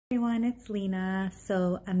everyone, it's Lena.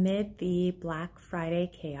 So amid the Black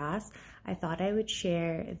Friday chaos, I thought I would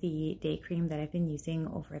share the day cream that I've been using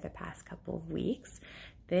over the past couple of weeks.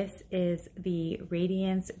 This is the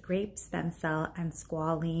Radiance Grape Stem Cell and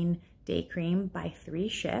Squalene Day Cream by 3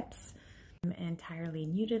 Ships. I'm entirely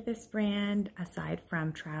new to this brand, aside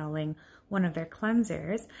from trialing one of their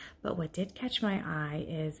cleansers, but what did catch my eye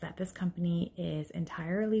is that this company is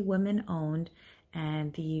entirely women-owned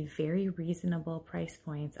and the very reasonable price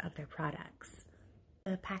points of their products.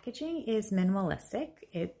 The packaging is minimalistic.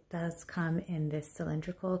 It does come in this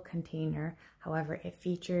cylindrical container. However, it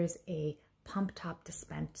features a pump top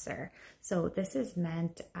dispenser. So this is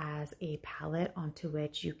meant as a palette onto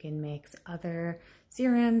which you can mix other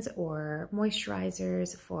serums or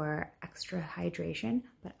moisturizers for extra hydration,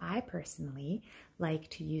 but I personally like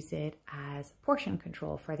to use it as portion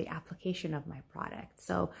control for the application of my product.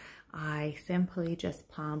 So I simply just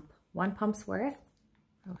pump 1 pump's worth.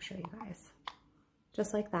 I'll show you guys,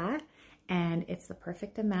 just like that. And it's the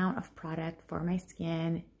perfect amount of product for my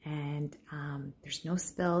skin, and there's no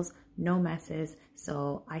spills, no messes.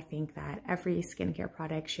 So I think that every skincare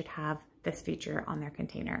product should have this feature on their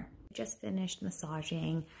container. Just finished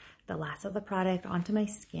massaging the last of the product onto my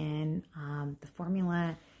skin. The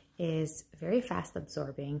formula is very fast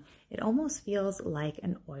absorbing. It almost feels like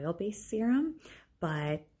an oil-based serum,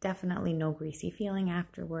 but definitely no greasy feeling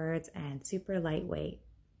afterwards and super lightweight.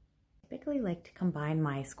 I typically like to combine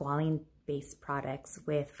my Squalene based products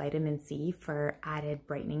with vitamin C for added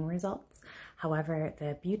brightening results. However,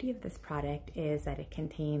 the beauty of this product is that it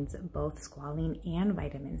contains both squalene and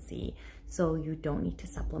vitamin C, so you don't need to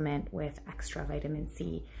supplement with extra vitamin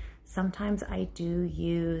C. Sometimes I do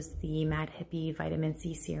use the Mad Hippie vitamin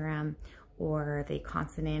C serum or the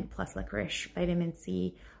Consonant plus licorice vitamin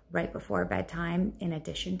C right before bedtime. In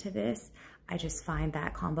addition to this, I just find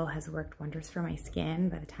that combo has worked wonders for my skin.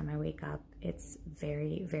 By the time I wake up, it's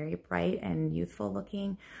very, very bright and youthful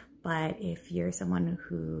looking. But if you're someone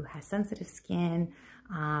who has sensitive skin,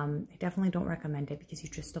 I definitely don't recommend it because you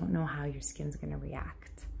just don't know how your skin's gonna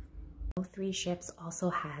react. 3 Ships also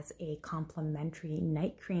has a complimentary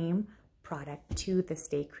night cream product to this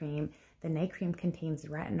day cream. The night cream contains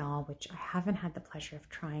retinol, which I haven't had the pleasure of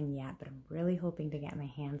trying yet, but I'm really hoping to get my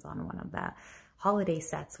hands on one of the holiday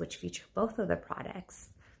sets which feature both of the products.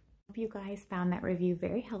 Hope you guys found that review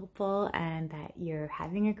very helpful and that you're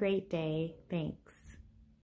having a great day. Thanks.